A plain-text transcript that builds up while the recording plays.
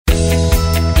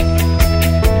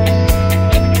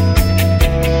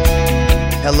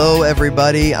Hello,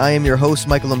 everybody. I am your host,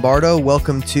 Michael Lombardo.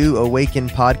 Welcome to Awaken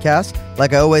Podcast.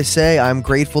 Like I always say, I'm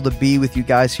grateful to be with you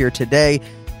guys here today.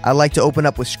 I like to open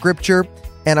up with scripture,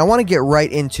 and I want to get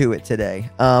right into it today.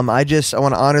 I want to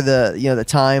honor the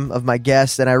time of my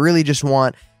guests, and I really just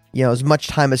want as much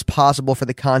time as possible for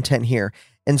the content here.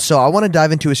 And so I want to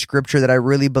dive into a scripture that I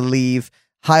really believe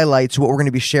highlights what we're going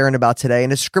to be sharing about today.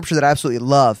 And it's a scripture that I absolutely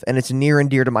love, and it's near and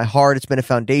dear to my heart. It's been a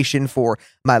foundation for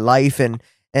my life and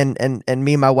me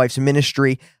and my wife's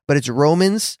ministry, but it's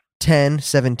Romans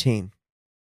 10:17.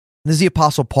 This is the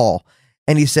Apostle Paul,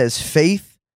 and he says,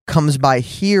 faith comes by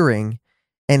hearing,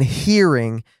 and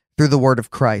hearing through the word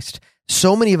of Christ.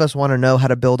 So many of us want to know how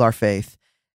to build our faith,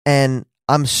 and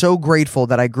I'm so grateful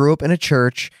that I grew up in a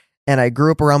church, and I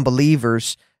grew up around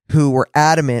believers who were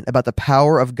adamant about the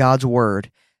power of God's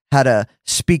word, how to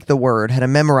speak the word, how to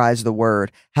memorize the word,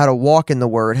 how to walk in the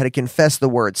word, how to confess the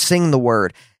word, sing the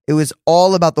word. It was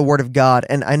all about the word of God.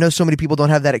 And I know so many people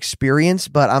don't have that experience,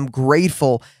 but I'm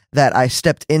grateful that I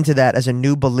stepped into that as a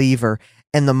new believer.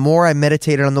 And the more I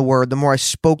meditated on the word, the more I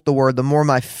spoke the word, the more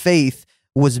my faith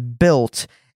was built,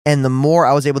 and the more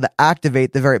I was able to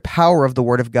activate the very power of the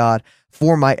word of God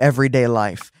for my everyday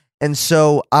life. And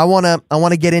so I want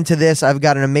to get into this. I've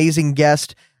got an amazing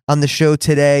guest on the show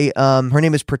today. Her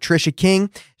name is Patricia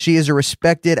King. She is a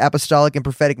respected apostolic and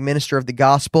prophetic minister of the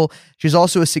gospel. She's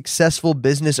also a successful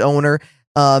business owner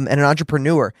and an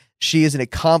entrepreneur. She is an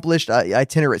accomplished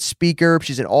itinerant speaker.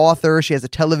 She's an author. She has a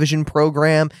television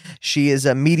program. She is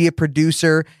a media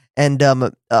producer and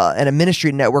a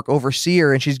ministry network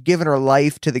overseer, and she's given her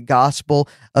life to the gospel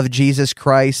of Jesus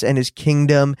Christ and his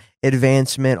kingdom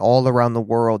advancement all around the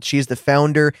world. She is the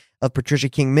founder of Patricia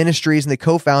King Ministries and the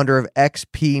co-founder of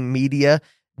xpmedia.com.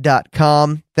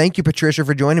 Thank you, Patricia,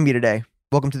 for joining me today.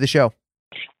 Welcome to the show.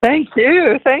 Thank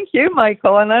you,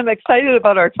 Michael, and I'm excited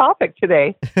about our topic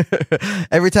today.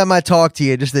 Every time I talk to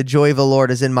you, just the joy of the Lord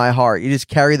is in my heart. You just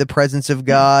carry the presence of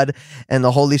God, and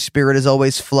the Holy Spirit is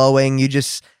always flowing. You're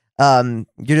just a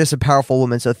powerful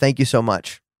woman, so thank you so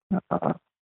much.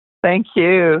 Thank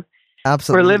you.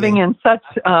 Absolutely. We're living in such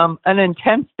an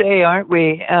intense day, aren't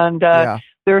we? And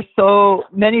there's so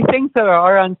many things that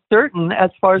are uncertain as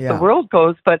far as the world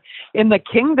goes, but in the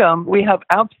kingdom, we have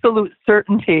absolute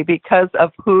certainty because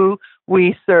of who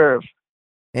we serve.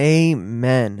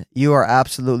 Amen. You are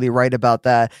absolutely right about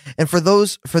that. And for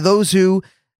those who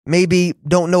maybe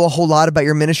don't know a whole lot about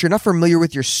your ministry, not familiar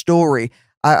with your story,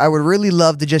 I would really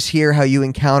love to just hear how you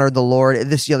encountered the Lord.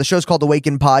 The show's called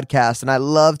Awaken Podcast, and I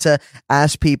love to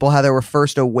ask people how they were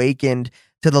first awakened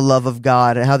to the love of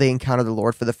God and how they encountered the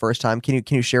Lord for the first time. Can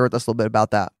you share with us a little bit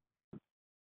about that?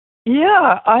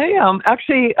 Yeah, I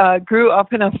actually grew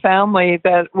up in a family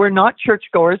that were not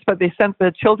churchgoers, but they sent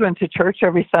the children to church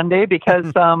every Sunday because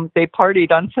they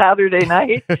partied on Saturday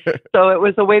night. So it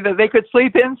was a way that they could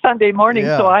sleep in Sunday morning.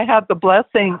 Yeah. So I had the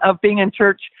blessing of being in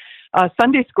church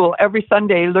Sunday school every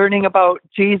Sunday, learning about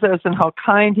Jesus and how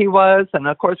kind he was. And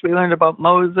of course, we learned about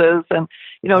Moses and,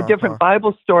 different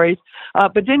Bible stories,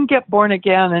 but didn't get born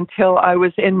again until I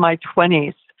was in my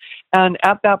 20s. And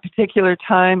at that particular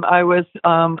time, I was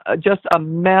just a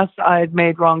mess. I had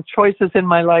made wrong choices in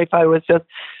my life. I was just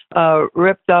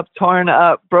ripped up, torn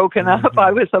up, broken up.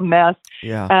 I was a mess.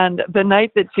 Yeah. And the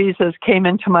night that Jesus came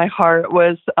into my heart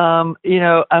was,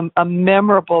 a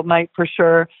memorable night for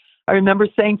sure. I remember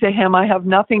saying to him, I have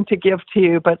nothing to give to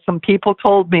you, but some people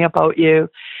told me about you.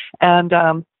 And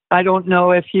I don't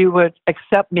know if you would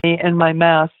accept me in my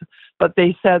mess, but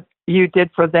they said you did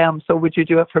for them, so would you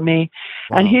do it for me?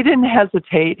 Wow. And he didn't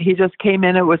hesitate. He just came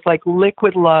in. It was like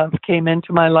liquid love came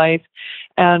into my life,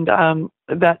 and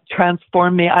that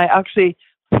transformed me. I actually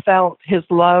felt his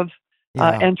love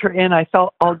enter in. I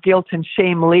felt all guilt and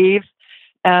shame leave.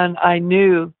 And I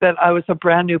knew that I was a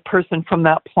brand new person from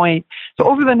that point. So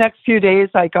over the next few days,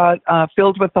 I got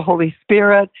filled with the Holy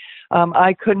Spirit.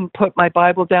 I couldn't put my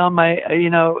Bible down. My,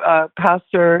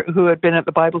 pastor who had been at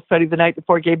the Bible study the night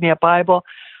before gave me a Bible.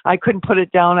 I couldn't put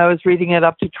it down. I was reading it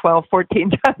up to 12,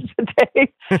 14 times a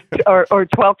day or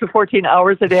 12 to 14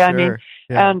 hours a day. Sure. I mean,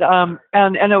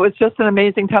 and it was just an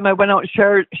amazing time. I went out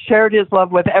and shared his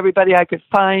love with everybody I could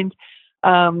find.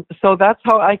 So that's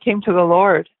how I came to the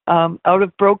Lord, out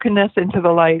of brokenness into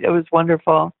the light. It was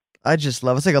wonderful. I just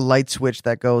love it. It's like a light switch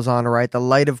that goes on, right? The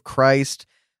light of Christ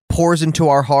pours into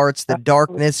our hearts. The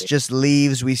darkness just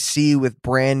leaves. We see with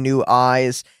brand new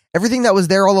eyes. Everything that was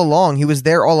there all along, he was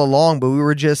there all along, but we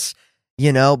were just,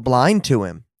 blind to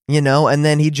him, and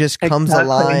then he just comes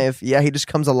alive. Yeah, he just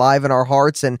comes alive in our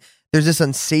hearts. And there's this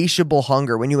insatiable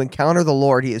hunger. When you encounter the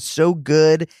Lord, he is so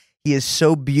good. He is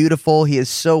so beautiful. He is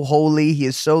so holy. He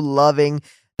is so loving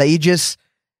that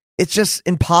it's just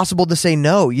impossible to say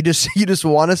no. You just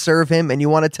want to serve him, and you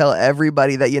want to tell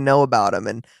everybody that you know about him.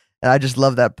 And I just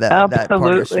love that part of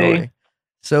your story.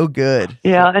 So good.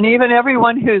 Yeah, and even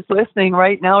everyone who's listening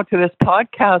right now to this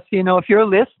podcast, if you're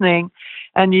listening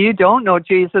and you don't know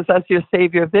Jesus as your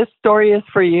Savior, this story is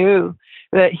for you.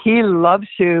 That he loves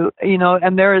you,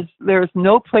 and there's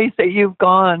no place that you've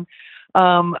gone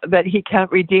that he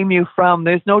can't redeem you from.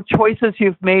 There's no choices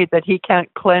you've made that he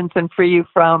can't cleanse and free you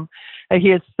from.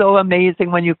 He is so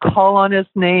amazing. When you call on his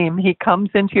name, he comes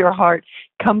into your heart,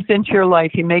 comes into your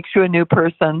life. He makes you a new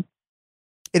person.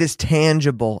 It is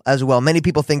tangible as well. Many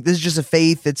people think this is just a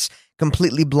faith that's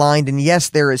completely blind. And yes,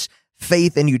 there is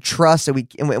faith, and you trust,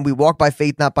 and we walk by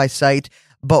faith, not by sight.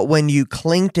 But when you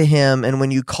cling to him and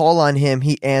when you call on him,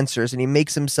 he answers and he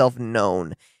makes himself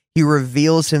known. He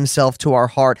reveals himself to our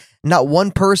heart. Not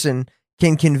one person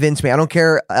can convince me. I don't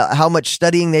care how much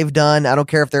studying they've done. I don't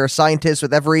care if they're a scientist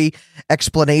with every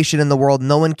explanation in the world.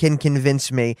 No one can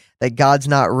convince me that God's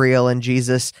not real and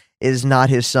Jesus is not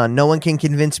his son. No one can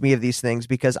convince me of these things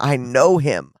because I know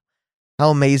him. How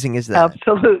amazing is that?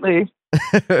 Absolutely.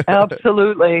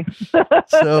 Absolutely.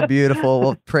 So beautiful.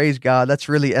 Well, praise God. That's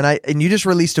really, and you just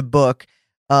released a book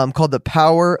called The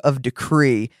Power of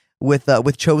Decree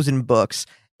with Chosen Books.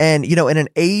 And, in an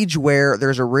age where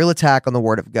there's a real attack on the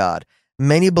word of God,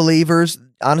 many believers,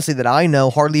 honestly, that I know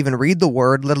hardly even read the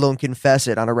word, let alone confess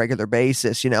it on a regular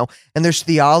basis, and there's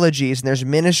theologies and there's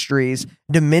ministries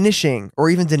diminishing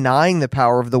or even denying the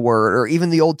power of the word, or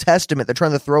even the Old Testament. They're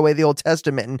trying to throw away the Old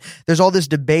Testament, and there's all this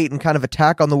debate and kind of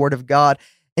attack on the word of God.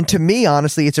 And to me,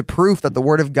 honestly, it's a proof that the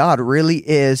word of God really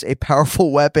is a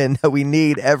powerful weapon that we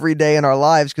need every day in our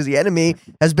lives, because the enemy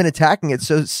has been attacking it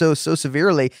so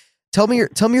severely. Tell me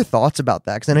your thoughts about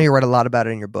that, because I know you write a lot about it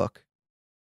in your book.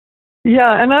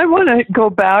 Yeah, and I want to go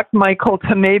back, Michael,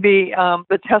 to maybe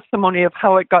the testimony of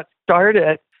how it got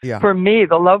started. Yeah. For me,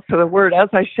 the love for the word. As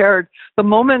I shared, the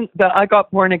moment that I got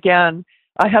born again,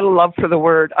 I had a love for the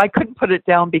word. I couldn't put it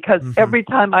down because every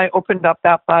time I opened up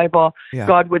that Bible,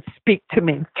 God would speak to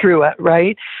me through it,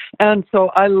 right? And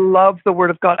so I love the word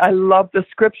of God. I love the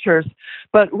scriptures.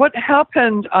 But what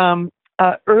happened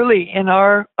early in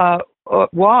our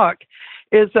walk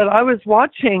is that I was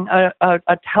watching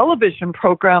a television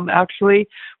program, actually,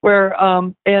 where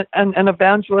an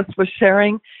evangelist was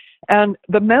sharing, and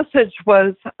the message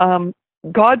was,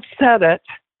 God said it,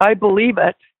 I believe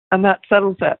it, and that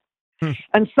settles it.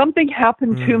 And something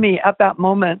happened to me at that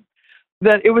moment,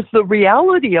 that it was the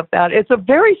reality of that. It's a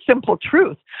very simple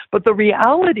truth, but the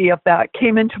reality of that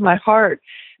came into my heart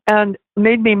and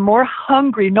made me more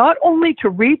hungry, not only to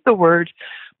read the word,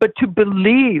 but to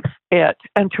believe it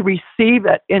and to receive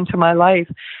it into my life.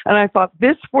 And I thought,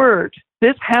 this word,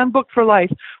 this handbook for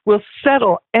life, will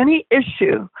settle any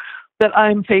issue that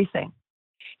I'm facing.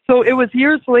 So it was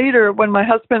years later when my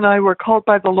husband and I were called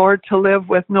by the Lord to live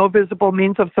with no visible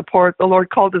means of support. The Lord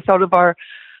called us out of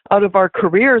our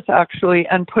careers, actually,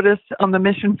 and put us on the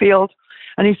mission field.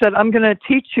 And he said, I'm going to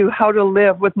teach you how to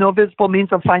live with no visible means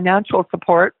of financial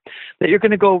support, that you're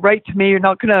going to go right to me. You're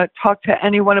not going to talk to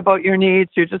anyone about your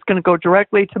needs. You're just going to go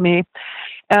directly to me.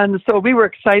 And so we were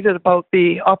excited about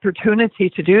the opportunity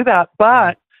to do that.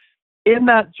 But in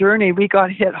that journey, we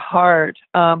got hit hard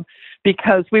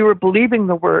because we were believing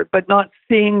the word, but not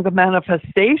seeing the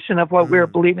manifestation of what we were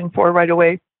believing for right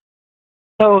away.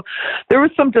 So there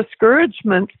was some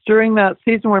discouragement during that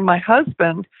season where my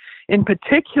husband in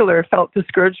particular felt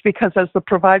discouraged, because as the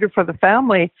provider for the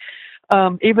family,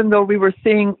 even though we were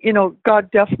seeing,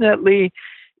 God definitely,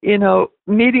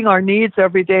 meeting our needs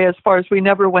every day, as far as we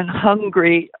never went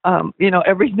hungry,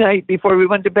 every night before we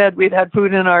went to bed, we'd had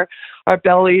food in our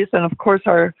bellies. And of course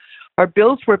our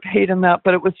bills were paid in that,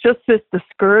 but it was just this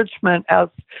discouragement as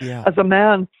a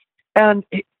man. And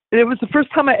it was the first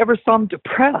time I ever saw him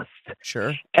depressed.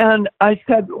 Sure. And I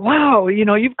said, wow,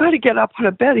 you've got to get up out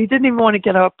of bed. He didn't even want to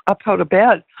get up out of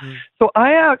bed. So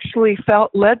I actually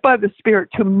felt led by the Spirit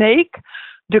to make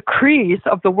decrees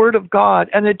of the Word of God.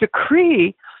 And a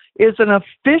decree is an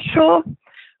official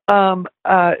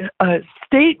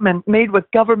statement made with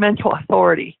governmental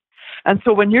authority. And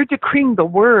so when you're decreeing the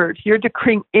Word, you're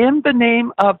decreeing in the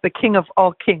name of the King of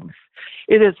all kings.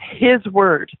 It is his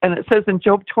word. And it says in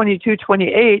Job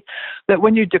 22:28 that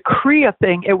when you decree a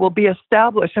thing, it will be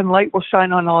established and light will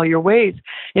shine on all your ways.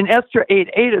 In Esther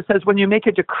 8:8, it says when you make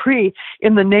a decree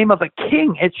in the name of a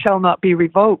king, it shall not be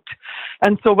revoked.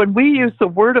 And so when we use the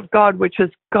word of God, which is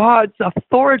God's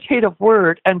authoritative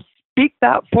word, and speak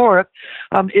that forth,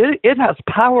 it has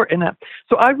power in it.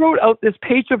 So I wrote out this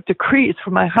page of decrees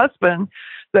for my husband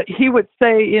that he would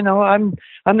say, you know, I'm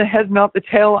the head, not the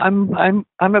tail. I'm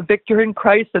a victor in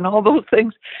Christ, and all those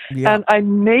things. Yeah. And I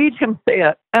made him say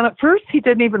it. And at first he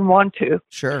didn't even want to.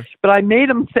 Sure. But I made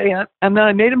him say it, and then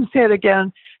I made him say it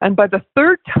again. And by the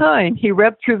third time he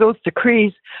read through those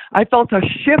decrees, I felt a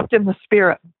shift in the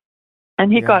spirit.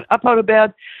 And he got up out of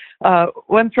bed,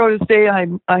 went throughout his day.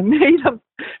 I made him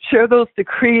share those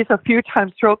decrees a few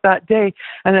times throughout that day,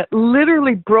 and it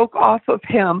literally broke off of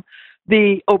him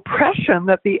the oppression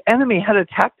that the enemy had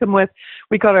attacked him with.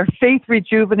 We got our faith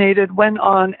rejuvenated, went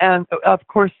on, and of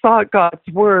course saw God's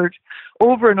word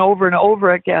over and over and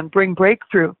over again bring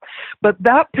breakthrough. But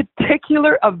that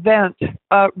particular event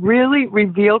really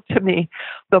revealed to me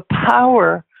the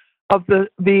power of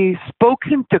the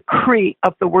spoken decree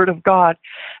of the Word of God.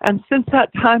 And since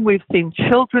that time, we've seen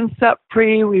children set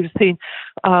free. We've seen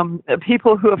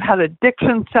people who have had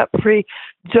addiction set free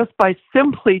just by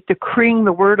simply decreeing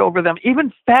the Word over them.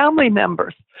 Even family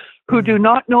members who do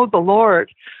not know the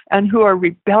Lord and who are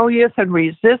rebellious and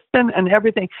resistant and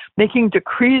everything, making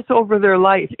decrees over their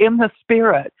life in the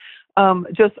Spirit.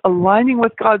 Just aligning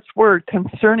with God's word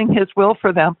concerning his will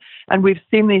for them. And we've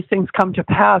seen these things come to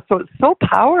pass. So it's so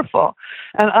powerful.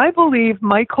 And I believe,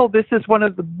 Michael, this is one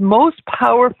of the most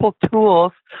powerful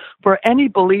tools for any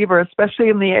believer, especially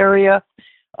in the area,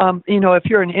 if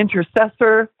you're an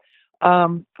intercessor,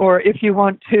 or if you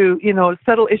want to,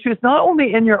 settle issues, not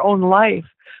only in your own life,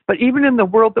 but even in the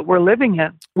world that we're living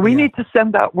in. We need to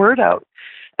send that word out.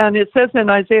 And it says in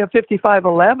Isaiah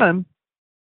 55:11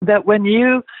 that when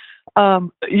you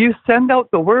send out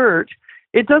the word,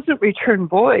 it doesn't return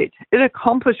void. It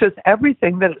accomplishes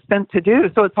everything that it's meant to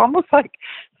do. So it's almost like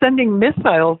sending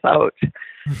missiles out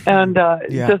and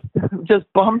just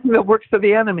bombing the works of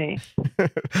the enemy.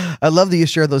 I love that you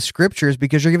share those scriptures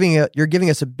because you're giving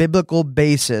us a biblical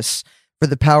basis for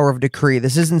the power of decree.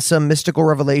 This isn't some mystical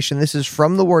revelation. This is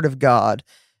from the Word of God,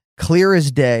 clear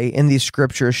as day in these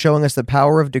scriptures, showing us the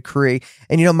power of decree.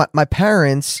 And my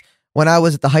parents, when I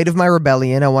was at the height of my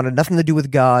rebellion, I wanted nothing to do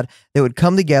with God. They would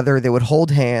come together, they would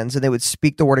hold hands, and they would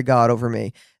speak the word of God over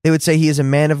me. They would say, he is a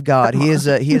man of God. He is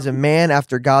a man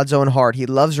after God's own heart. He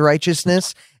loves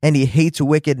righteousness and he hates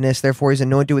wickedness. Therefore, he's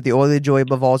anointed with the oil of joy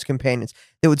above all his companions.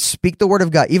 They would speak the word of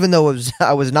God, even though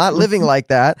I was not living like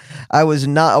that. I was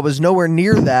nowhere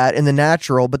near that in the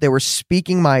natural, but they were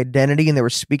speaking my identity and they were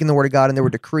speaking the word of God and they were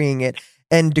decreeing it.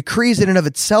 And decrees in and of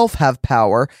itself have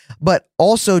power, but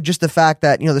also just the fact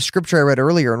that, the scripture I read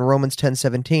earlier in Romans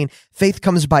 10:17, faith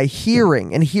comes by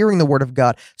hearing and hearing the word of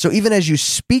God. So even as you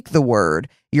speak the word,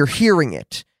 you're hearing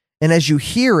it. And as you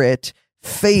hear it,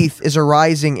 faith is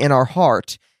arising in our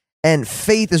heart. And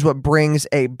faith is what brings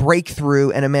a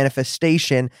breakthrough and a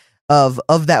manifestation of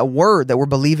that word that we're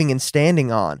believing and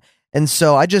standing on. And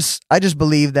so I just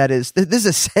believe this is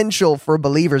essential for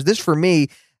believers. This for me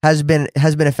has been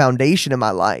a foundation in my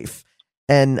life.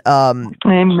 And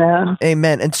Amen.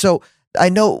 And so I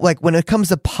know, when it comes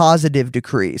to positive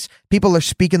decrees, people are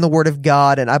speaking the word of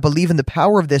God, and I believe in the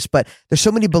power of this, but there's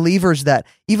so many believers that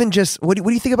even just, what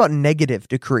do you think about negative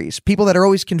decrees? People that are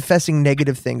always confessing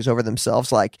negative things over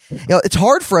themselves. It's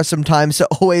hard for us sometimes to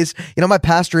always, my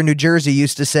pastor in New Jersey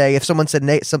used to say, if someone said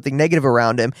something negative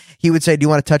around him, he would say, do you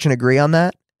want to touch and agree on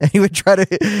that? And he would try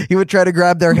to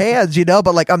grab their hands,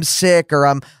 but I'm sick, or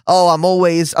I'm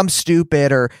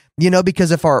stupid, or,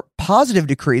 because if our positive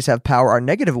decrees have power, our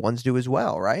negative ones do as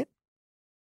well, right?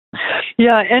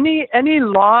 Yeah, any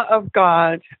law of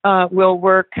God will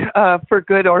work for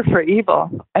good or for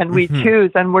evil, and we choose,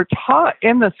 and we're taught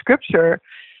in the scripture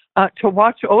to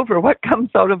watch over what comes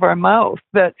out of our mouth,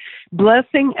 that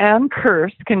blessing and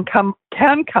curse can come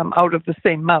out of the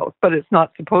same mouth, but it's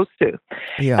not supposed to.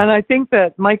 Yeah. And I think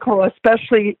that, Michael,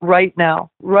 especially right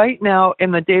now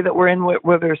in the day that we're in,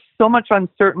 where there's so much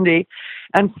uncertainty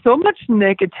and so much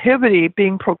negativity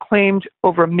being proclaimed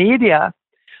over media,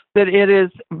 that it is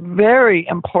very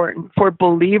important for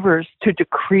believers to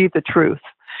decree the truth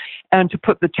and to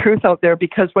put the truth out there,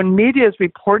 because when media is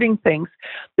reporting things,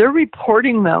 they're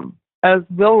reporting them as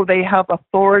though they have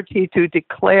authority to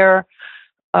declare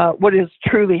what is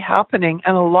truly happening.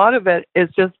 And a lot of it is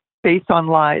just based on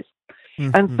lies.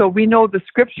 Mm-hmm. And so we know the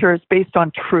scripture is based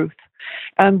on truth.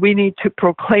 And we need to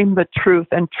proclaim the truth.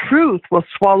 And truth will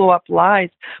swallow up lies.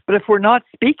 But if we're not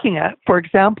speaking it, for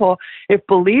example, if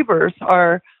believers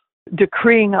are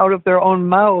decreeing out of their own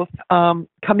mouth,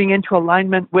 coming into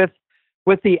alignment with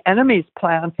the enemy's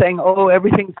plan, saying, oh,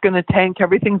 everything's going to tank,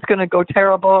 everything's going to go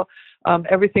terrible,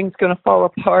 everything's going to fall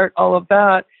apart, all of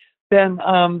that, then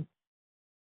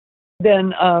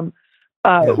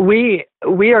Yeah. we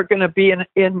are going to be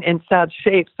in sad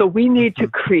shape. So we need to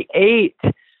create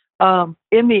in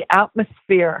the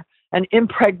atmosphere an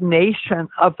impregnation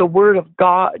of the Word of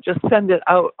God. Just send it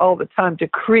out all the time,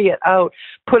 decree it out,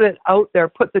 put it out there,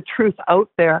 put the truth out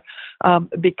there,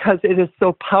 because it is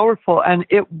so powerful and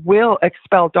it will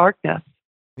expel darkness.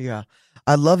 Yeah.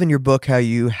 I love in your book how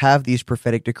you have these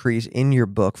prophetic decrees in your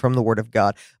book from the Word of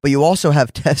God, but you also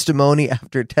have testimony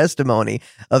after testimony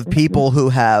of people who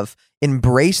have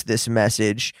embraced this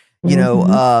message,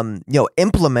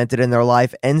 implemented in their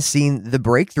life and seen the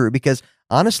breakthrough. Because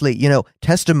honestly,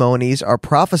 testimonies are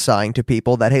prophesying to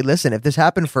people that, hey, listen, if this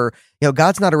happened for,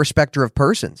 God's not a respecter of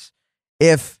persons.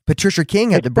 If Patricia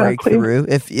King had the breakthrough,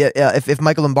 if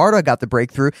Michael Lombardo got the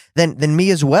breakthrough, then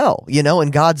me as well. In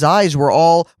God's eyes, we're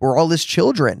all His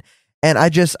children. And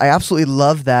I absolutely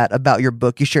love that about your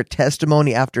book. You share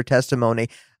testimony after testimony.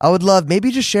 I would love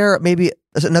just share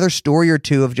another story or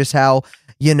two of just how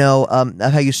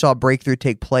how you saw breakthrough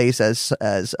take place as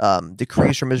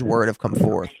decrees from His Word have come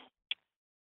forth.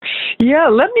 Yeah,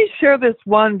 let me share this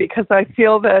one because I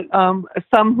feel that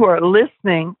some who are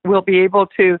listening will be able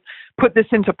to put this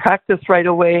into practice right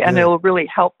away, and it will really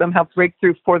help them have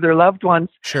breakthrough for their loved ones.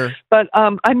 Sure. But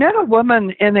I met a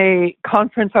woman in a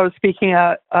conference I was speaking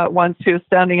at once. She was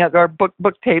standing at our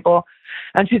book table,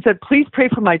 and she said, "Please pray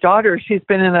for my daughter. She's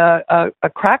been in a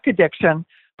crack addiction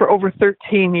for over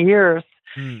 13 years."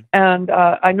 And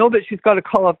I know that she's got a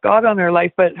call of God on her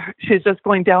life, but she's just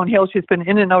going downhill. She's been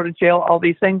in and out of jail, all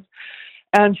these things.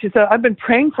 And she said, I've been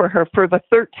praying for her for the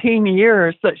 13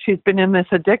 years that she's been in this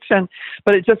addiction,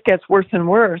 but it just gets worse and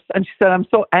worse. And she said, I'm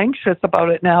so anxious about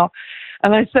it now.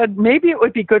 And I said, maybe it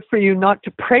would be good for you not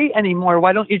to pray anymore.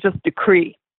 Why don't you just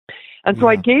decree? And so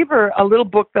I gave her a little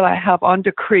book that I have on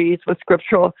decrees with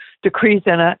scriptural decrees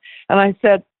in it. And I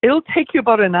said, it'll take you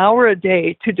about an hour a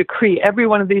day to decree every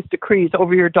one of these decrees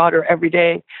over your daughter every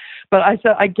day. But I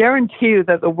said, I guarantee you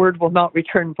that the word will not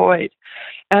return void.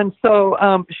 And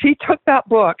so she took that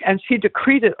book and she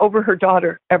decreed it over her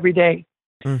daughter every day.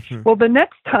 Mm-hmm. Well, the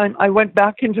next time I went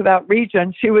back into that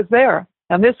region, she was there.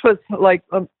 And this was like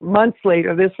months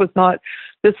later. This was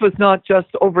not just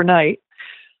overnight.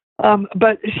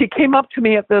 But she came up to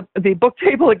me at the book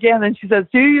table again, and she says,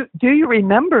 do you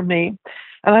remember me?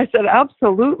 And I said,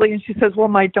 absolutely. And she says, well,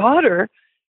 my daughter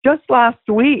just last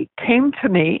week came to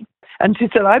me, and she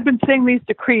said, I've been saying these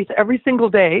decrees every single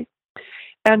day.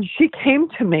 And she came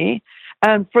to me,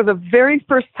 and for the very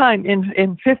first time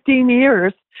in 15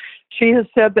 years, she has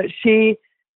said that she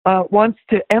wants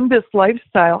to end this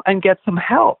lifestyle and get some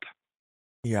help.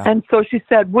 Yeah. And so she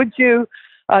said, would you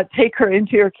take her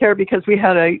into your care, because we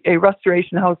had a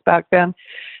restoration house back then.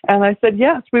 And I said,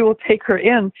 yes, we will take her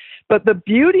in. But the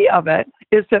beauty of it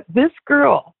is that this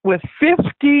girl with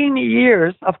 15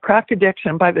 years of crack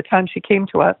addiction by the time she came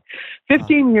to us,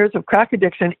 15 years of crack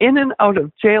addiction, in and out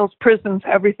of jails, prisons,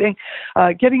 everything,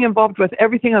 getting involved with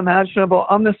everything imaginable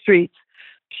on the streets.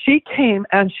 She came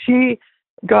and she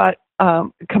got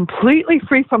completely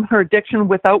free from her addiction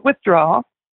without withdrawal.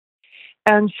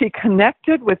 And she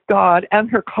connected with God and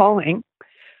her calling.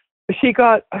 She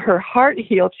got her heart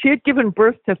healed. She had given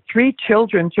birth to 3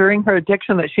 children during her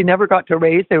addiction that she never got to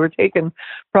raise. They were taken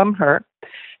from her.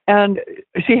 And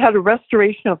she had a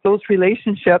restoration of those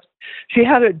relationships. She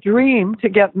had a dream to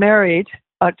get married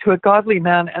to a godly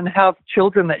man and have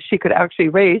children that she could actually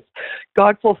raise.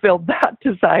 God fulfilled that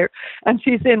desire. And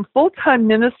she's in full-time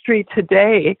ministry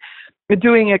today,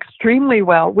 doing extremely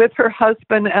well with her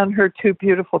husband and her 2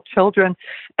 beautiful children,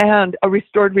 and a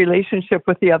restored relationship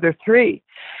with the other 3.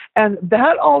 And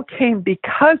that all came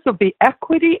because of the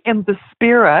equity in the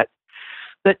spirit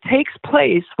that takes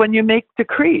place when you make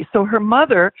decrees. So her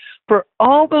mother, for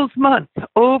all those months,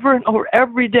 over and over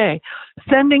every day,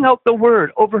 sending out the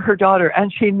word over her daughter,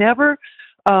 and she never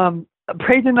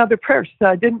prayed another prayer. She said,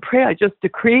 I didn't pray, I just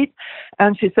decreed.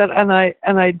 And she said, and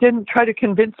I didn't try to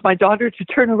convince my daughter to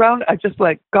turn around. I just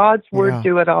let God's word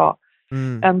do it all.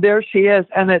 And there she is.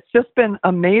 And it's just been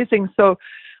amazing. So,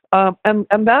 and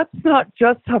that's not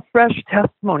just a fresh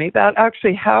testimony. That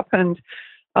actually happened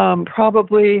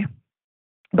probably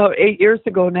about 8 years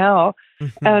ago now.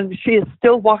 Mm-hmm. And she is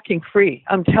still walking free.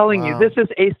 I'm telling you, this is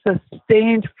a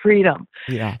sustained freedom.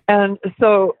 Yeah. And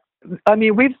so, I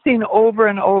mean, we've seen over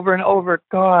and over and over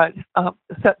God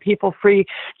set people free.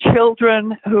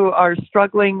 Children who are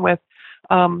struggling with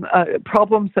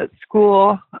problems at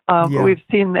school, we've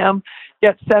seen them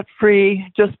get set free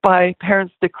just by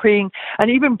parents decreeing, and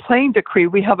even plain decree.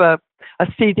 We have a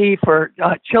CD for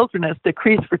children as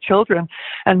decrees for children,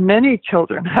 and many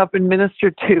children have been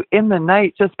ministered to in the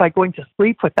night just by going to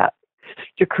sleep with that.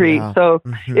 decree. Yeah. So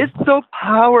Mhm. it's so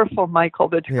powerful, Michael.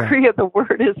 The decree of the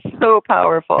word is so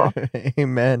powerful.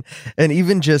 Amen. And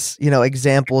even just,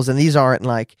 examples, and these aren't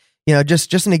like,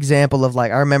 just an example of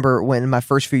like, I remember when in my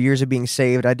first few years of being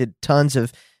saved, I did tons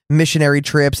of missionary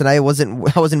trips, and I was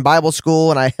in Bible school,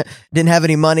 and I didn't have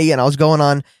any money, and I was going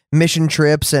on mission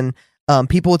trips, and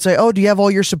people would say, "Oh, do you have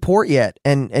all your support yet?"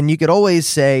 And you could always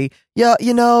say, "Yeah,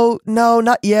 no,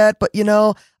 not yet, but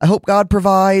I hope God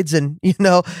provides." And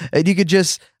and you could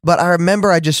just. But I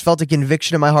remember I just felt a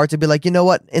conviction in my heart to be like, you know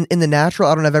what? In the natural,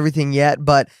 I don't have everything yet,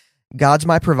 but God's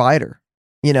my provider.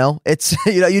 It's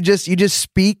you just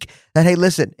speak that, hey,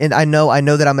 listen, and I know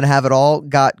that I'm going to have it all.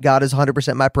 God is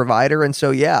 100% my provider, and so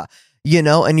yeah,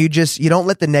 and you don't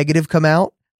let the negative come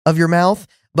out of your mouth,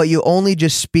 but you only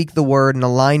just speak the word and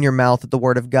align your mouth with the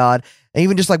word of God. And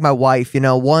even just like my wife,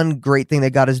 one great thing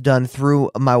that God has done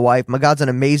through my wife, God's done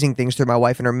amazing things through my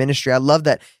wife and her ministry. I love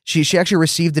that she actually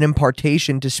received an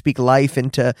impartation to speak life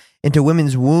into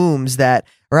women's wombs that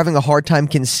are having a hard time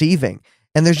conceiving.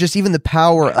 And there's just even the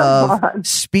power of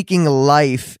speaking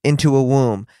life into a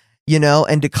womb,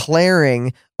 and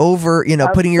declaring over,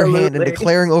 putting your hand and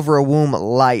declaring over a womb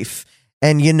life.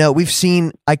 And, we've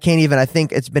seen, I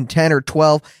think it's been 10 or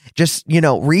 12, just,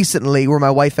 recently where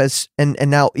my wife has, and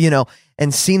now,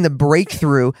 and seen the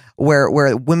breakthrough where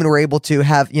women were able to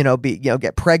have,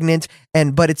 get pregnant.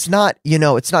 But it's not,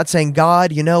 it's not saying,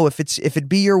 God, if it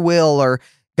be your will, or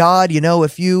God,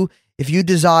 if you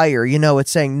desire,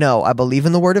 it's saying, no, I believe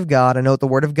in the word of God. I know what the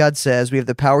word of God says. We have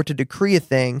the power to decree a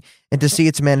thing and to see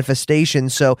its manifestation.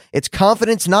 So it's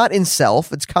confidence not in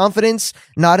self. It's confidence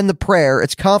not in the prayer.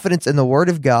 It's confidence in the word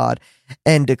of God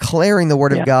and declaring the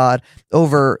word of God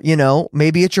over,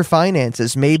 maybe it's your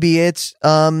finances. Maybe it's,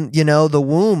 the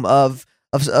womb of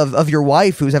your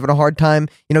wife who's having a hard time,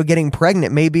 getting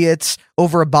pregnant. Maybe it's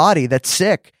over a body that's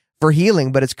sick for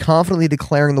healing, but it's confidently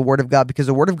declaring the word of God, because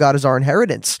the word of God is our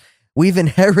inheritance. We've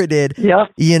inherited,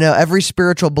 every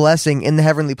spiritual blessing in the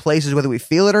heavenly places, whether we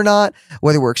feel it or not,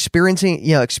 whether we're experiencing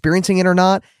it or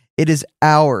not. It is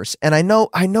ours. And I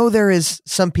know there is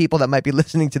some people that might be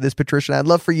listening to this, Patricia. I'd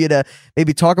love for you to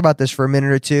maybe talk about this for a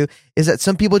minute or two. Is that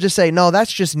some people just say, no,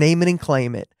 that's just name it and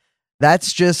claim it.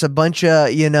 That's just a bunch of,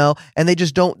 and they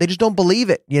just don't believe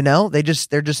it. They're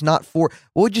just not for.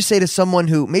 What would you say to someone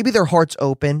who maybe their heart's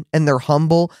open and they're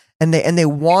humble and they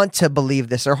want to believe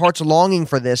this, their heart's longing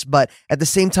for this, but at the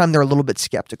same time, they're a little bit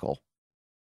skeptical?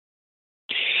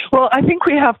 Well, I think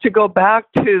we have to go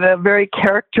back to the very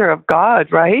character of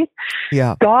God, right?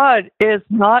 Yeah. God is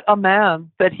not a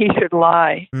man that he should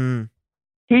lie.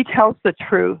 He tells the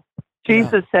truth.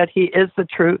 Jesus said he is the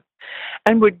truth.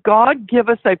 And would God give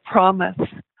us a promise,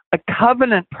 a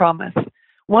covenant promise,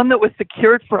 one that was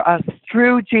secured for us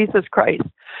through Jesus Christ?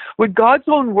 Would God's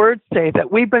own word say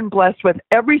that we've been blessed with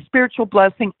every spiritual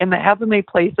blessing in the heavenly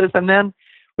places? And then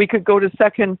we could go to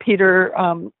 2 Peter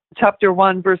chapter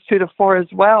 1, verse 2 to 4 as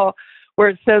well, where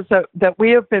it says that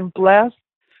we have been blessed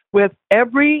with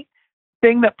everything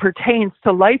that pertains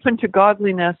to life and to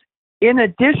godliness, in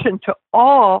addition to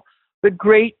all the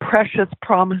great precious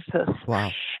promises.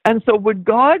 Wow. And so would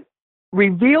God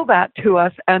reveal that to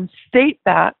us and state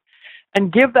that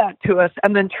and give that to us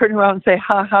and then turn around and say,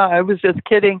 ha ha, I was just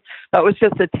kidding. That was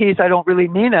just a tease. I don't really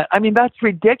mean it. I mean, that's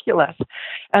ridiculous.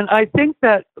 And I think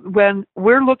that when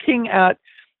we're looking at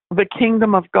the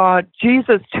kingdom of God,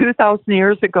 Jesus 2,000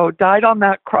 years ago died on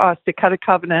that cross to cut a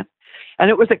covenant. And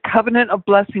it was a covenant of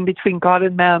blessing between God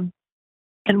and man.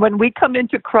 And when we come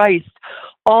into Christ,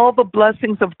 all the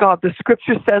blessings of God, the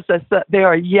scripture says us that they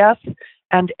are yes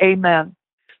and amen.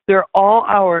 They're all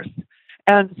ours.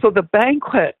 And so the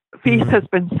banquet feast has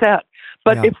been set.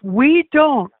 But if we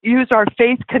don't use our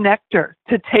faith connector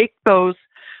to take those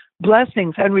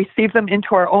blessings and receive them into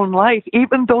our own life,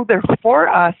 even though they're for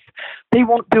us, they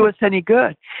won't do us any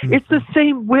good. It's the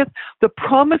same with the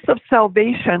promise of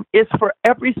salvation is for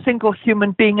every single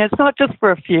human being. It's not just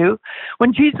for a few.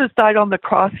 When Jesus died on the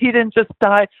cross, he didn't just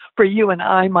die for you and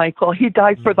I, Michael. He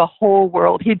died for the whole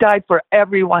world. He died for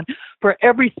everyone, for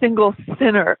every single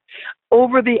sinner.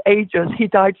 Over the ages, he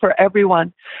died for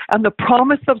everyone. And the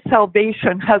promise of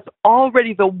salvation has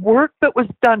already, the work that was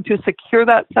done to secure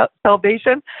that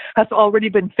salvation has already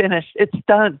been finished. It's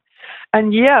done.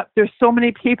 And yet, there's so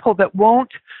many people that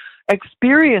won't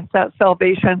experience that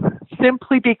salvation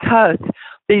simply because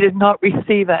they did not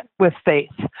receive it with faith.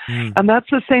 And that's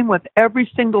the same with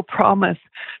every single promise.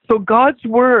 So God's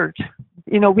word,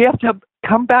 we have to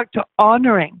come back to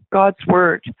honoring God's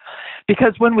word,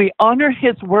 because when we honor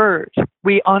his word,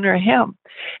 we honor him.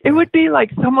 It would be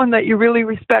like someone that you really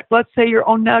respect, let's say your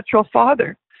own natural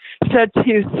father, said to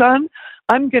you, son,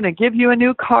 I'm going to give you a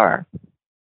new car.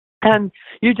 And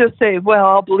you just say, "Well,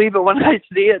 I'll believe it when I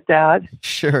see it, Dad."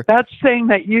 Sure. That's saying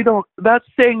that you don't. That's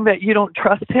saying that you don't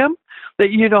trust him,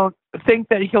 that you don't think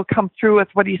that he'll come through with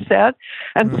what he said.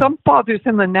 And some fathers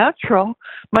in the natural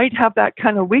might have that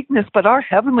kind of weakness, but our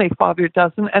Heavenly Father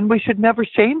doesn't, and we should never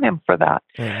shame him for that.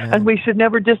 Amen. And we should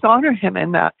never dishonor him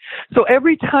in that. So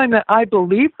every time that I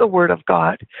believe the Word of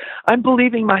God, I'm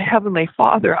believing my Heavenly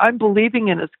Father. I'm believing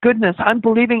in his goodness. I'm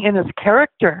believing in his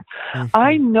character.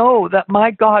 I know that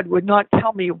my God would not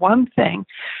tell me one thing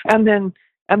and then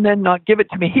not give it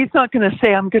to me. He's not going to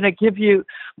say, "I'm going to give you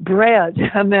bread,"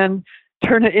 and then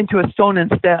turn it into a stone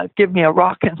instead. Give me a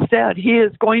rock instead. He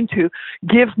is going to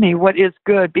give me what is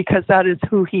good, because that is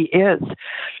who he is.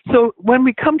 So when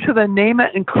we come to the name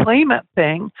it and claim it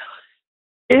thing,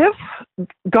 if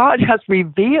God has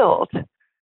revealed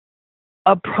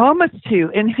a promise to you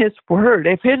in his word,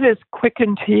 if it is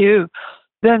quickened to you,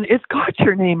 then it's got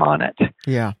your name on it.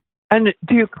 Yeah. And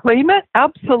do you claim it?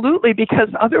 Absolutely, because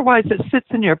otherwise it sits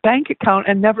in your bank account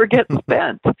and never gets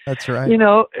spent. That's right.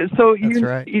 So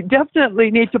you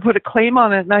definitely need to put a claim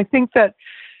on it. And I think that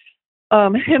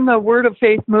in the Word of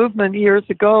Faith movement years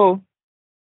ago,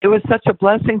 it was such a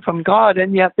blessing from God,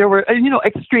 and yet there were,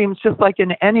 extremes just like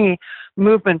in any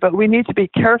movement, but we need to be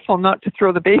careful not to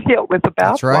throw the baby out with the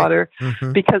bathwater,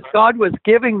 because God was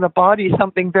giving the body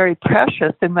something very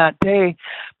precious in that day.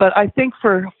 But I think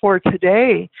for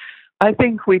today, I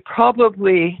think we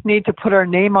probably need to put our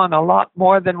name on a lot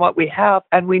more than what we have,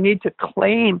 and we need to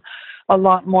claim a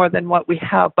lot more than what we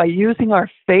have by using our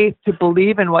faith to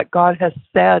believe in what God has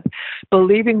said,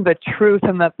 believing the truth,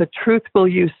 and that the truth will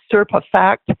usurp a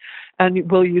fact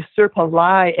and will usurp a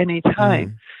lie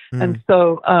anytime. And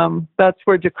so that's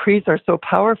where decrees are so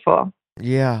powerful.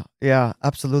 Yeah,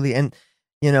 absolutely. And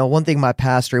one thing my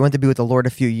pastor, he went to be with the Lord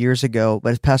a few years ago, but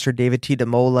his pastor David T.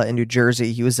 DeMola in New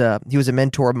Jersey, he was a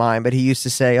mentor of mine, but he used to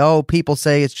say, "Oh, people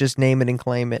say it's just name it and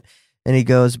claim it." And he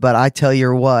goes, "But I tell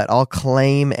you what, I'll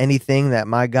claim anything that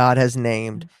my God has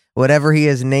named. Whatever he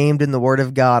has named in the Word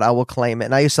of God, I will claim it."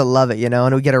 And I used to love it,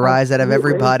 and we get a rise out of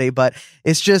everybody, but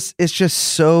it's just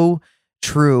so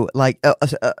true. Like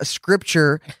a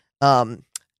scripture, not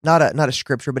a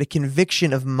scripture, but a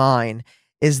conviction of mine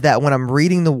is that when I'm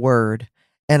reading the Word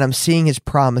and I'm seeing his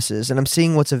promises and I'm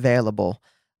seeing what's available,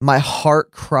 my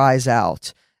heart cries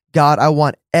out, "God, I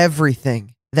want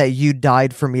everything that you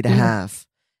died for me to have.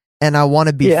 And I want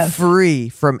to be free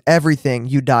from everything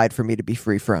you died for me to be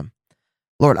free from.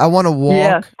 Lord, I want to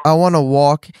walk. I want to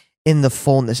walk in the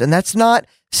fullness." And that's not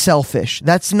selfish.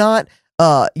 That's not,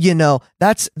 that's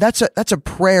a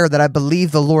prayer that I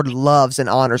believe the Lord loves and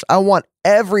honors. I want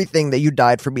everything that you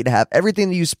died for me to have, everything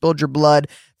that you spilled your blood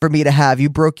for me to have.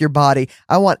 You broke your body.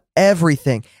 I want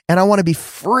everything. And I want to be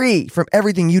free from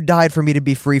everything you died for me to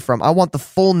be free from. I want the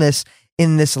fullness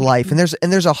in this life. And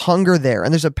there's a hunger there,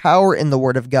 and there's a power in the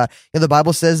Word of God. The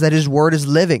Bible says that his word is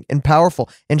living and powerful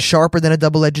and sharper than a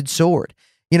double-edged sword.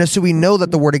 So we know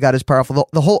that the Word of God is powerful.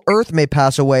 The whole earth may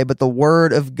pass away, but the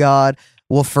Word of God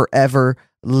will forever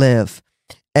live.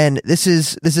 And this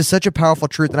is such a powerful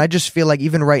truth. And I just feel like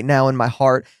even right now in my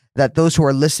heart that those who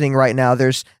are listening right now,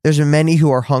 there's many who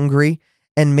are hungry,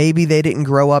 and maybe they didn't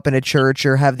grow up in a church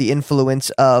or have the influence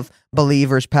of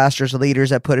believers, pastors,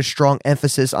 leaders that put a strong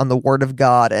emphasis on the Word of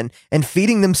God and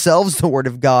feeding themselves the Word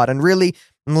of God and really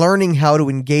learning how to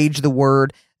engage the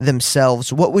Word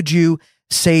themselves. What would you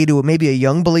say to maybe a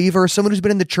young believer or someone who's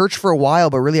been in the church for a while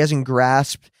but really hasn't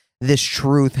grasped this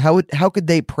truth? How could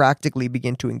they practically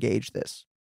begin to engage this?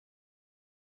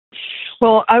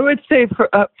 Well, I would say,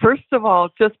 first of all,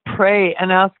 just pray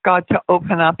and ask God to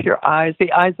open up your eyes,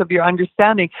 the eyes of your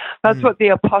understanding. That's what the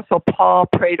Apostle Paul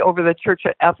prayed over the church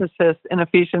at Ephesus in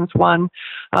Ephesians 1,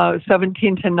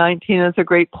 17 to 19 is a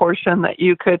great portion that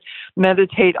you could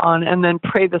meditate on, and then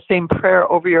pray the same prayer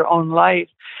over your own life.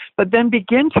 But then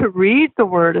begin to read the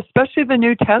Word, especially the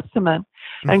New Testament,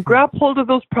 and grab hold of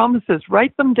those promises.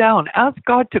 Write them down. Ask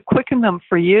God to quicken them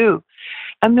for you.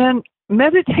 And then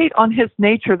meditate on his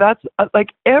nature. That's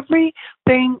like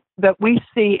everything that we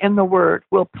see in the Word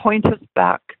will point us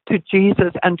back to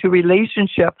Jesus and to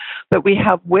relationship that we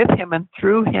have with him and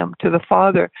through him to the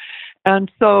Father. And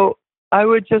so I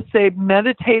would just say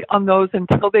meditate on those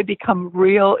until they become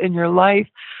real in your life.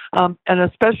 And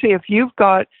especially if you've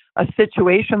got a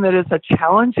situation that is a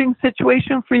challenging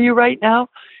situation for you right now,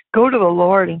 go to the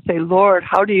Lord and say, "Lord,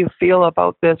 how do you feel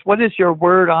about this? What is your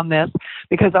word on this?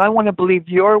 Because I want to believe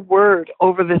your word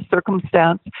over this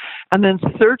circumstance." And then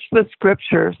search the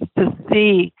scriptures to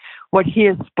see what he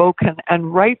has spoken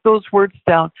and write those words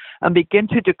down and begin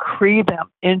to decree them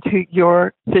into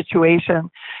your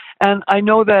situation. And I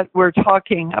know that we're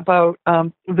talking about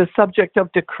the subject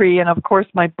of decree, and of course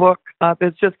my book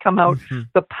that's just come out,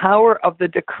 The Power of the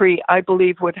Decree, I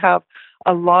believe would have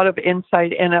a lot of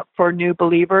insight in it for new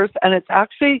believers. And it's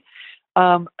actually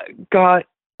got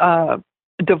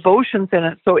devotions in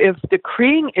it. So if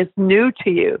decreeing is new to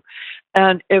you,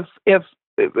 and if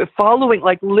following,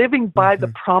 like living by the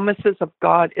promises of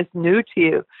God is new to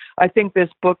you, I think this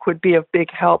book would be of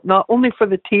big help, not only for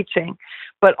the teaching,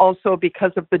 but also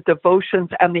because of the devotions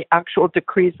and the actual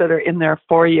decrees that are in there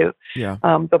for you. Yeah.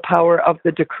 The power of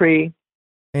the decree.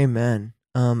 Amen.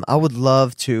 I would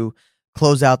love to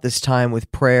close out this time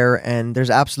with prayer, and there's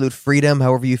absolute freedom,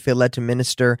 however you feel led to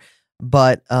minister.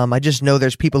 But I just know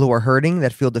there's people who are hurting,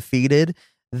 that feel defeated,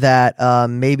 that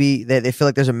maybe they feel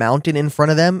like there's a mountain in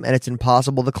front of them and it's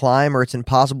impossible to climb, or it's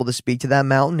impossible to speak to that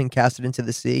mountain and cast it into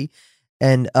the sea.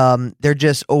 And they're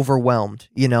just overwhelmed.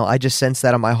 I just sense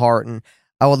that in my heart. And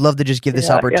I would love to just give this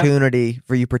opportunity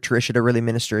for you, Patricia, to really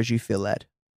minister as you feel led.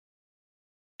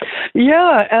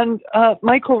 Yeah, and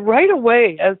Michael, right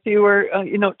away, as you were,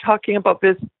 talking about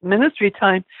this ministry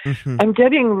time, I'm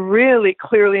getting really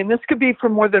clearly, and this could be for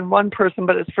more than one person,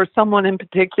 but it's for someone in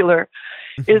particular,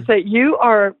 is that you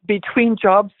are between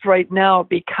jobs right now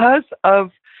because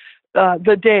of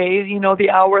the day, the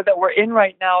hour that we're in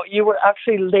right now. You were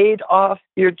actually laid off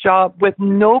your job with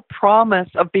no promise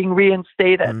of being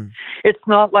reinstated. It's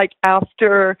not like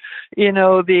after,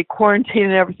 the quarantine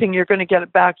and everything, you're going to get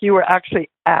it back. You were actually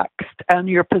axed, and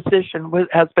your position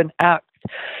has been axed.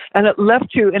 And it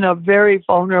left you in a very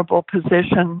vulnerable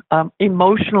position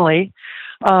emotionally,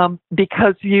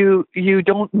 because you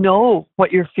don't know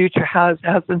what your future has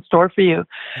in store for you.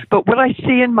 But what I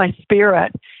see in my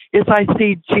spirit is I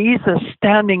see Jesus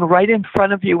standing right in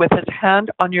front of you with his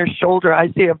hand on your shoulder. I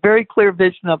see a very clear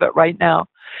vision of it right now.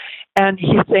 And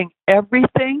he's saying,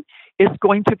 everything is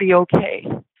going to be okay.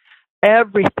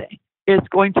 Everything is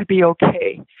going to be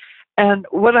okay. And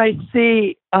what I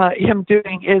see him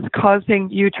doing is causing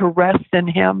you to rest in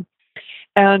him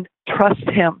and trust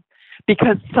him,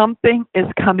 because something is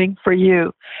coming for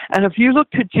you. And if you look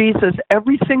to Jesus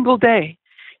every single day,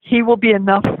 he will be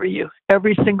enough for you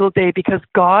every single day, because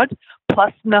God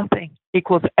plus nothing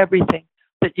equals everything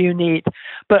that you need.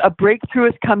 But a breakthrough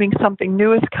is coming. Something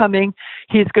new is coming.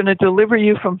 He's going to deliver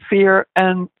you from fear,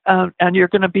 and you're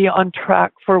going to be on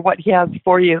track for what he has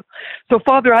for you. So,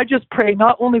 Father, I just pray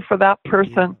not only for that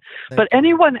person, but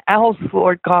anyone else,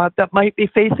 Lord God, that might be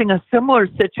facing a similar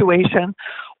situation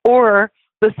or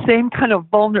the same kind of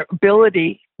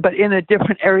vulnerability, but in a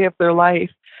different area of their life.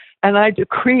 And I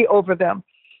decree over them,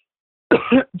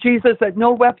 Jesus, that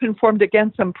no weapon formed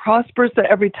against them prospers, that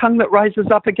every tongue that rises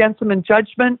up against them in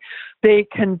judgment, they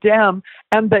condemn,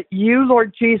 and that you,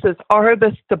 Lord Jesus, are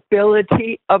the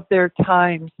stability of their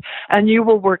times, and you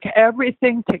will work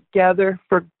everything together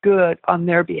for good on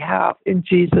their behalf, in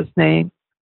Jesus' name.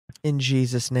 In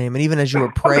Jesus' name. And even as you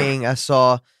were praying, I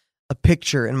saw a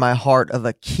picture in my heart of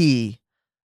a key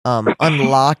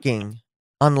unlocking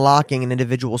an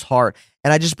individual's heart.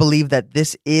 And I just believe that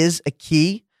this is a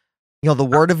key. The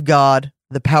word of God,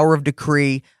 the power of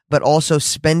decree, but also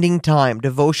spending time,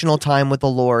 devotional time with the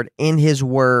Lord in his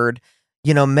word,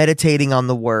 meditating on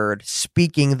the word,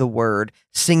 speaking the word,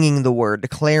 singing the word,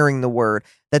 declaring the word,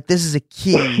 that this is a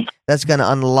key that's going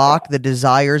to unlock the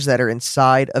desires that are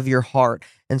inside of your heart.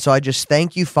 And so I just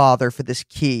thank you, Father, for this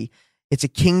key. It's a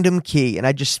kingdom key. And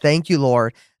I just thank you,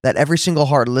 Lord, that every single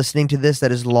heart listening to this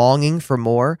that is longing for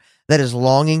more, that is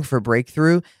longing for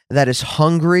breakthrough, that is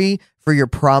hungry for your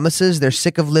promises. They're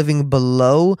sick of living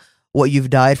below what you've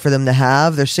died for them to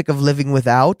have. They're sick of living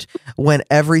without when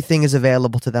everything is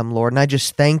available to them, Lord. And I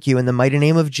just thank you in the mighty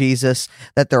name of Jesus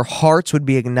that their hearts would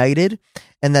be ignited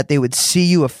and that they would see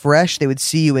you afresh. They would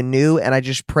see you anew. And I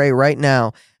just pray right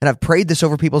now, and I've prayed this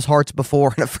over people's hearts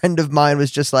before, and a friend of mine was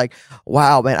just like,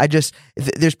 wow, man,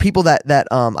 there's people that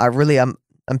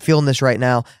I'm feeling this right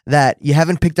now, that you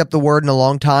haven't picked up the word in a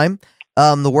long time.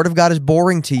 The word of God is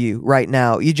boring to you right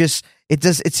now.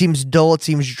 It seems dull, it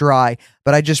seems dry,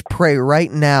 but I just pray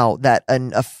right now that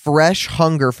a fresh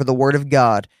hunger for the word of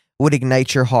God would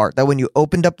ignite your heart. That when you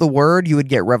opened up the word, you would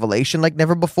get revelation like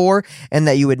never before, and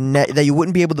that you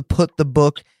wouldn't be able to put the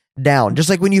book down. Just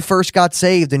like when you first got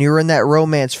saved and you were in that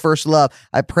romance, first love,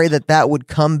 I pray that would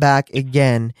come back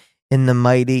again in the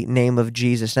mighty name of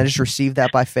Jesus. And I just received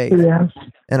that by faith. Yes.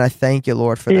 And I thank you,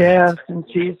 Lord, for that. Yes, in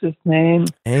Jesus' name.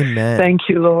 Amen. Thank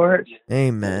you, Lord.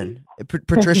 Amen.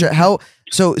 Patricia,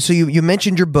 so you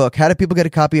mentioned your book. How do people get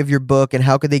a copy of your book, and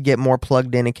how could they get more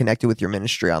plugged in and connected with your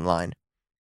ministry online?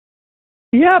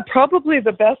 Yeah, probably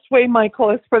the best way, Michael,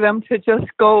 is for them to just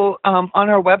go on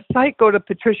our website, go to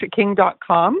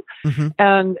patriciaking.com, Mm-hmm.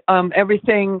 and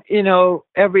everything,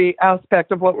 every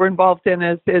aspect of what we're involved in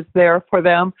is there for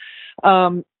them.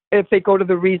 If they go to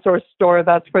the resource store,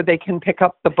 that's where they can pick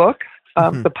up the book,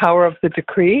 Mm-hmm. The Power of the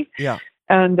Decree. Yeah.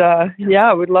 And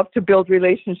I would love to build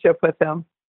relationship with them.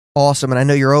 Awesome. And I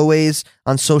know you're always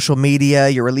on social media,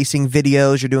 you're releasing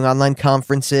videos, you're doing online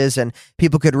conferences, and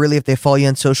people could really, if they follow you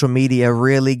on social media,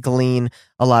 really glean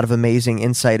a lot of amazing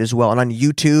insight as well. And on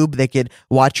YouTube, they could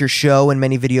watch your show and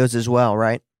many videos as well,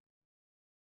 right?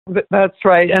 That's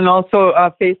right. And also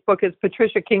Facebook is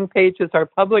Patricia King page is our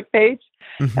public page.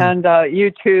 Mm-hmm. And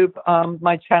YouTube,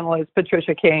 my channel is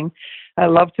Patricia King. I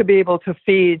love to be able to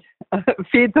feed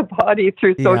the body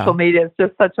through social media. It's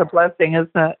just such a blessing,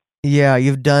 isn't it? Yeah,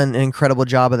 you've done an incredible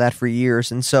job of that for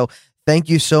years. And so thank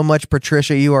you so much,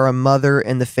 Patricia. You are a mother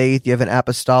in the faith. You have an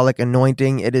apostolic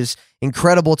anointing. It is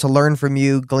incredible to learn from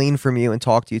you, glean from you, and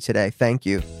talk to you today. Thank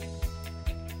you.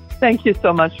 Thank you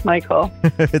so much, Michael.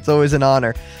 It's always an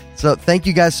honor. So thank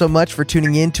you guys so much for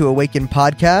tuning in to Awaken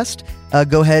Podcast.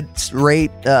 Go ahead, rate,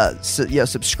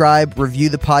 subscribe, review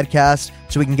the podcast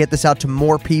so we can get this out to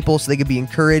more people so they can be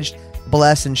encouraged,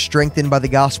 blessed, and strengthened by the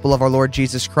gospel of our Lord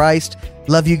Jesus Christ.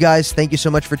 Love you guys. Thank you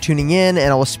so much for tuning in,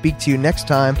 and I will speak to you next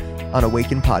time on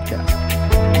Awaken Podcast.